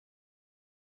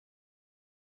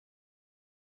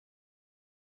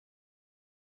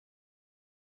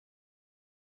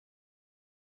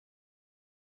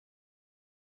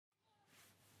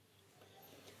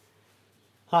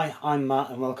Hi, I'm Matt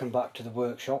and welcome back to the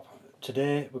workshop.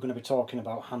 Today we're going to be talking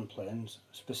about hand planes,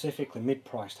 specifically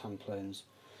mid-priced hand planes.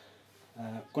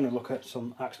 Going to look at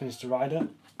some Axminster Rider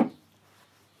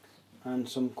and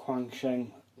some Quangsheng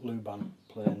Luban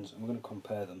planes, and we're going to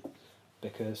compare them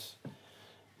because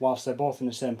whilst they're both in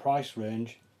the same price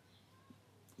range,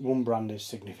 one brand is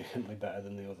significantly better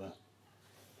than the other.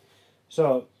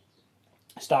 So,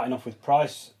 starting off with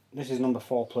price, this is number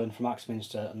 4 plane from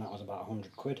Axminster and that was about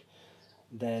 £100.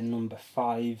 Their number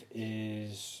 5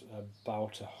 is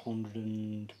about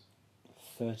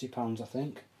 £130, I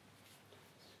think.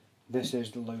 This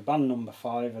is the Luban number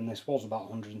 5, and this was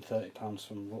about £130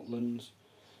 from Rutland's,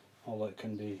 although it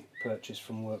can be purchased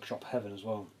from Workshop Heaven as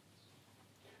well.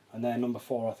 And their number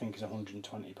 4 I think is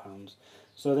 £120.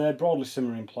 So they're broadly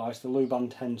similar in price. The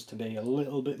Luban tends to be a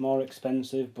little bit more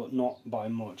expensive, but not by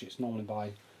much. It's normally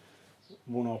by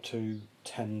 1 or 2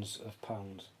 tens of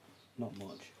pounds, not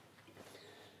much.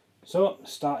 So,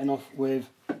 starting off with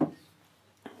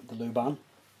the Luban,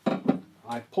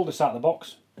 I pulled this out of the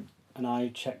box and I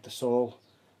checked the sole,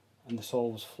 and the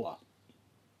sole was flat.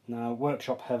 Now,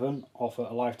 Workshop Heaven offer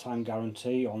a lifetime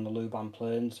guarantee on the Luban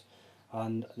planes,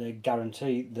 and they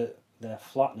guarantee that their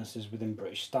flatness is within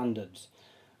British standards,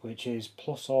 which is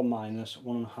plus or minus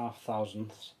 1.5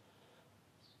 thousandths,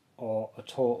 or a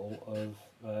total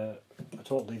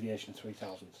deviation of 3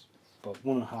 thousandths, but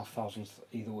 1.5 thousandths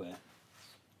either way.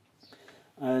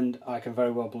 And I can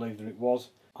very well believe that it was.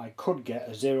 I could get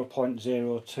a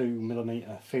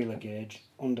 0.02mm feeler gauge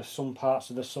under some parts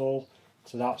of the sole,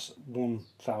 so that's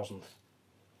 1/1000th.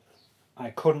 I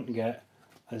couldn't get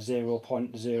a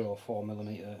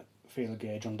 0.04mm feeler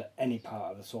gauge under any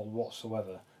part of the sole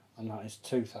whatsoever, and that is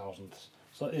 2/1000ths.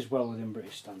 So it is well within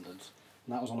British standards,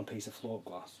 and that was on a piece of float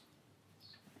glass.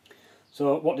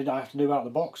 So what did I have to do out of the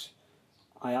box?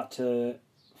 I had to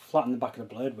flatten the back of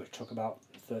the blade, which took about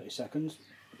 30 seconds.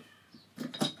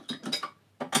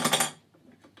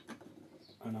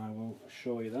 And I will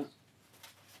show you that.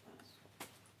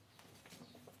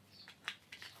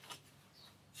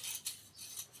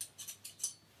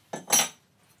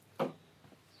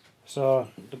 So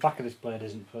the back of this blade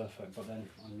isn't perfect, but then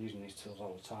I'm using these tools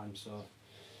all the time, so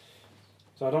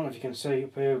I don't know if you can see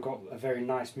up here we've got a very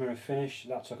nice mirror finish.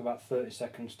 That took about 30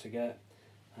 seconds to get.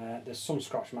 There's some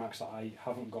scratch marks that I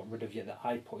haven't got rid of yet that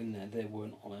I put in there, they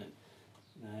weren't on it.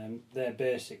 They're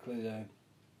basically the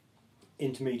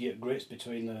intermediate grits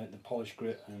between the polished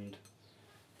grit and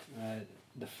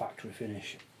the factory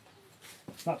finish.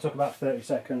 That took about 30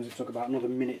 seconds, it took about another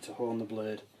minute to hone the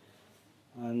blade,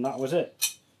 and that was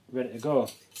it, ready to go.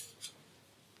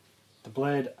 The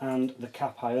blade and the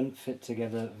cap iron fit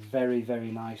together very,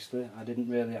 very nicely. I didn't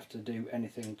really have to do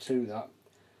anything to that,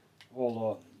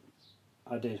 although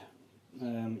I did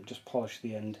just polish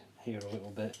the end here a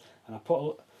little bit, and I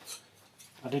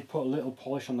did put a little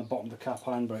polish on the bottom of the cap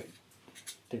iron, but it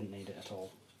didn't need it at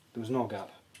all. There was no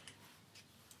gap.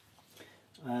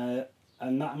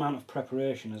 And that amount of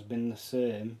preparation has been the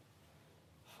same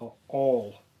for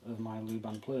all of my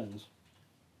Luban planes.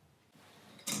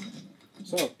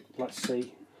 So let's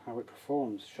see how it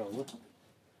performs, shall we?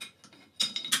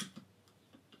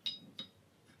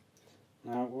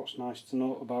 Now, what's nice to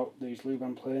note about these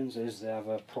Luban planes is they have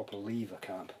a proper lever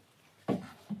cap.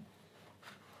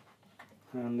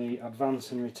 And the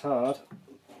advance and retard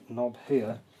knob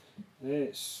here,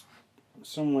 it's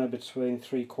somewhere between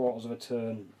 3/4 of a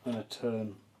turn and a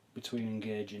turn between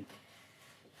engaging.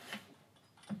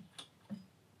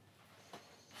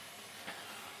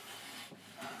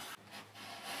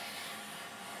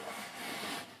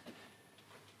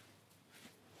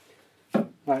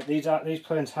 Right, these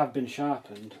planes have been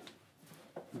sharpened,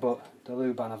 but the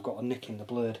Luban have got a nick in the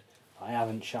blade I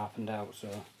haven't sharpened out,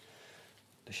 so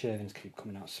the shavings keep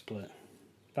coming out split.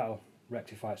 That'll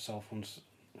rectify itself once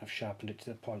I've sharpened it to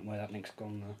the point where that nick's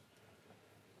gone now.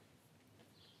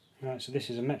 Right, so this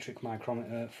is a metric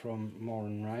micrometer from Moore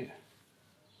 & Wright.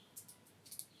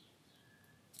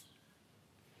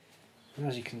 And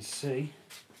as you can see,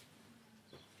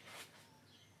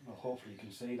 well, hopefully you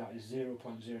can see, that is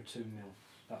 0.02mm.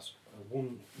 That's a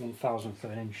 1/1000th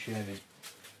of an inch shaving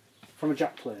from a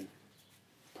jack plane.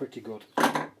 Pretty good.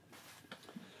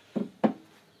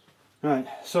 Right,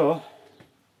 so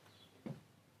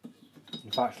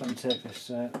in fact, let me take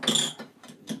this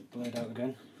blade out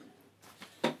again.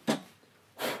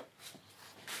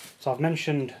 So I've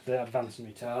mentioned the advance and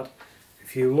retard.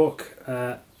 If you look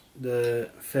at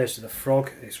the face of the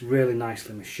frog, it's really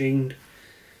nicely machined.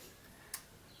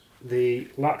 The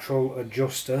lateral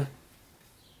adjuster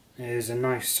is a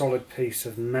nice solid piece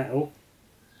of metal,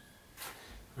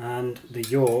 and the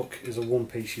yoke is a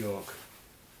one-piece yoke.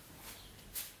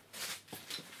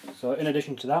 So in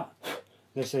addition to that,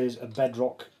 this is a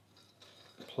bedrock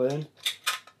plane,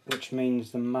 which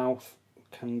means the mouth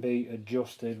can be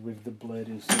adjusted with the blade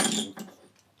in situ.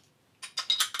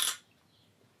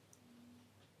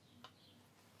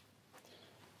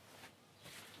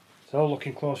 So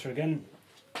looking closer again,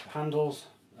 handles,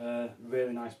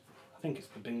 really nice. I think it's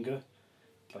the Binger,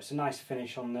 but it's a nice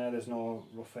finish on there. There's no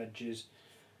rough edges.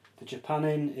 The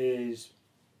Japanning is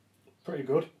pretty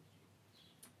good.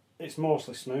 It's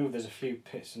mostly smooth. There's a few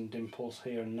pits and dimples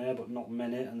here and there, but not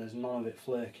many, and there's none of it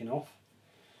flaking off.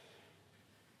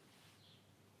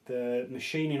 The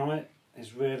machining on it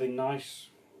is really nice,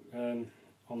 on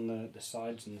the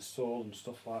sides and the sole and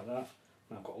stuff like that.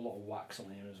 And I've got a lot of wax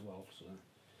on here as well. So,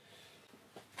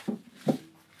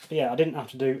 but yeah, I didn't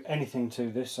have to do anything to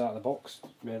this out of the box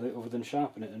really, other than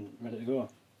sharpen it and ready to go.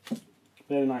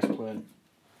 Very nice plane.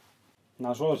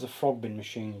 Now, as well as the frog being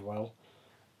machined well,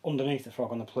 underneath the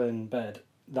frog on the plain bed,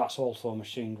 that's also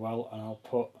machined well, and I'll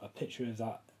put a picture of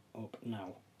that up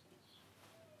now.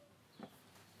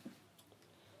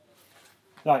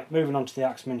 Right, moving on to the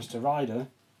Axminster Rider,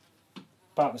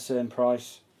 about the same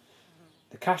price.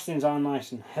 The castings are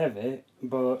nice and heavy,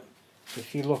 but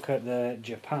if you look at the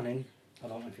Japanning, I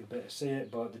don't know if you'll be able to see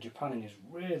it, but the Japanning is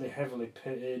really heavily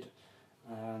pitted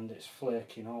and it's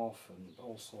flaking off and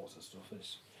all sorts of stuff.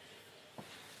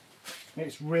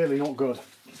 It's really not good,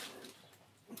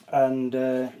 and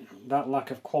that lack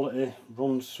of quality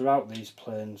runs throughout these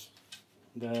planes.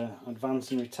 The advance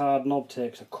and retard knob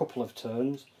takes a couple of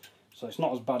turns, so it's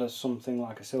not as bad as something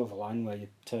like a Silverline where you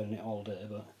turn it all day,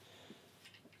 but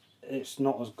it's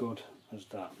not as good as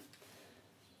that.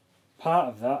 Part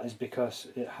of that is because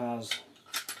it has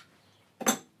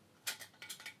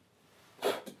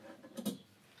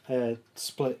a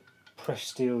split pressed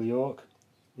steel yoke.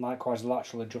 Likewise, the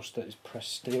lateral adjuster is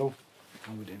pressed steel.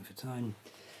 How are we doing for time?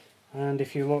 And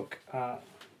if you look at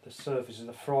the surface of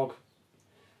the frog,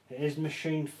 it is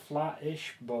machined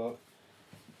flat-ish, but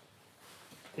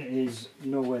it is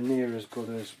nowhere near as good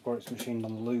as what it's machined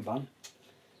on the Luban.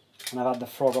 And I've had the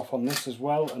frog off on this as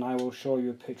well, and I will show you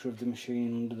a picture of the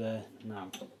machine under there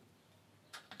now.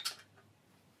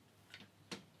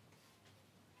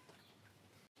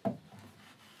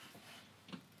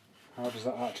 How does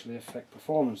that actually affect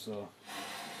performance though?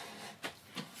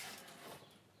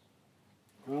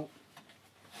 Well,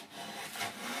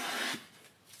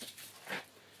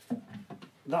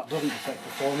 that doesn't affect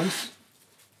performance,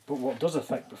 but what does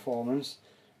affect performance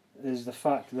is the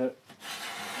fact that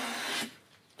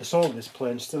the sole of this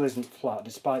plane still isn't flat,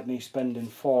 despite me spending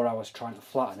 4 hours trying to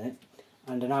flatten it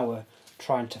and an hour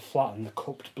trying to flatten the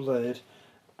cupped blade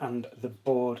and the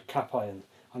bored cap iron.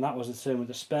 And that was the same with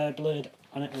the spare blade,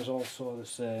 and it was also the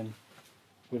same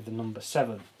with the number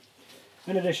 7.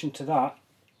 In addition to that,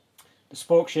 the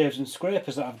spoke shaves and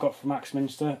scrapers that I've got from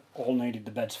Axminster all needed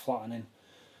the beds flattening.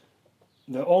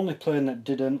 The only plane that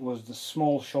didn't was the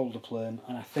small shoulder plane,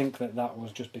 and I think that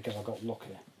was just because I got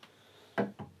lucky.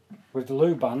 With the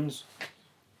Lubans,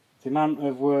 the amount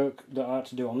of work that I had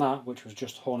to do on that, which was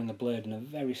just honing the blade and a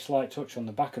very slight touch on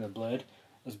the back of the blade,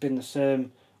 has been the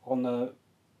same on the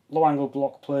low angle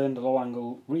block plane, the low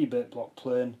angle rebate block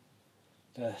plane,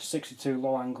 the 62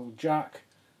 low angle jack.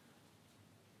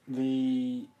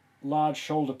 The large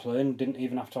shoulder plane didn't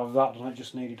even have to have that done, it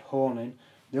just needed honing.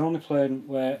 The only plane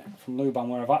from Luban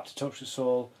where I've had to touch the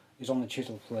sole is on the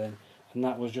chisel plane, and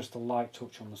that was just a light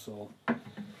touch on the sole.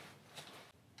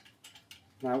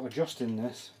 Now, adjusting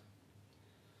this,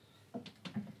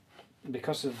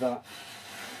 because of that,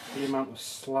 the amount of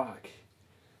slack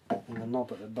in the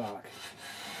knob at the back,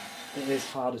 it is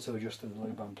harder to adjust than the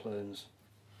Luban planes.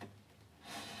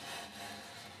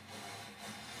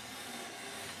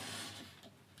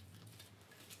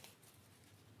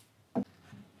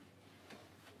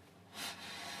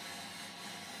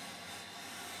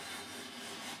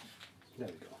 There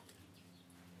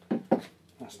we go.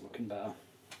 That's looking better.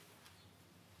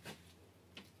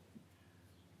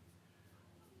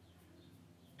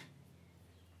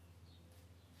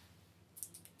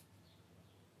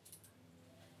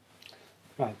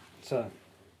 Right, so, I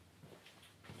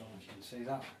don't know if you can see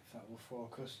that, if that will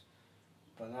focus,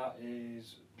 but that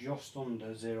is just under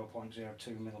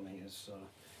 0.02mm, so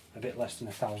a bit less than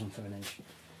 1,000th of an inch.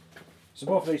 So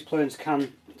both of these planes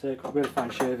can take really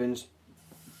fine shavings.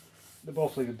 They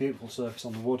both leave a beautiful surface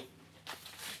on the wood.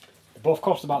 They both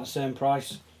cost about the same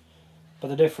price, but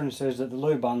the difference is that the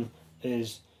Luban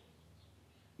is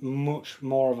much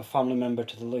more of a family member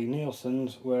to the Lee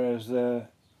Nielsen's, whereas the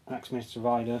Axminster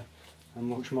Rider are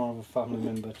much more of a family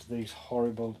member to these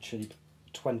horrible cheap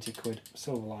 20 quid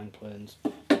Silverline planes.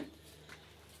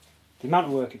 The amount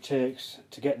of work it takes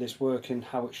to get this working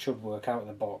how it should work out of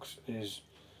the box is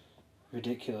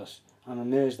ridiculous. I'm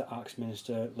amazed that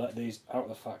Axminster let these out of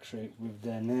the factory with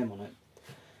their name on it.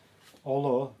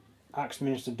 Although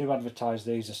Axminster do advertise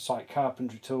these as site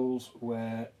carpentry tools,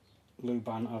 where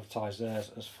Luban advertise theirs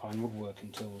as fine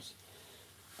woodworking tools.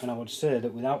 And I would say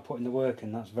that without putting the work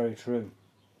in, that's very true.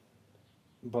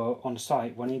 But on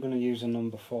site, when you're going to use a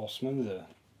number 4 smoother,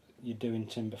 you're doing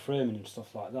timber framing and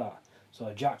stuff like that. So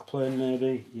a jack plane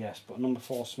maybe, yes, but a number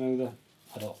 4 smoother,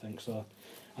 I don't think so.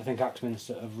 I think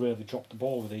Axminster have really dropped the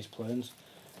ball with these planes,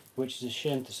 which is a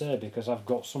shame to say because I've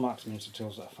got some Axminster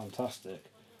tools that are fantastic.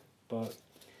 But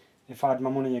if I had my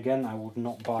money again, I would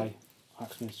not buy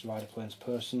Axminster Rider planes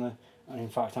personally. And in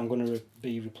fact, I'm going to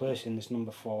be replacing this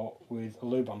number 4 with a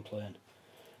Luban plane.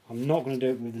 I'm not going to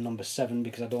do it with the number 7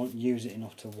 because I don't use it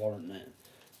enough to warrant it.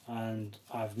 And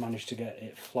I've managed to get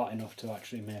it flat enough to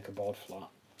actually make a board flat.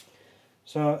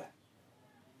 So,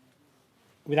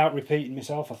 without repeating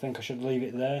myself, I think I should leave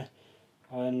it there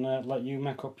and let you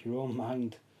make up your own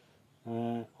mind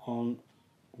on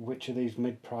which of these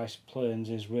mid-price planes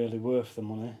is really worth the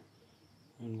money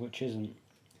and which isn't.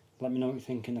 Let me know what you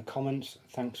think in the comments.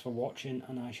 Thanks for watching,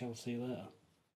 and I shall see you later.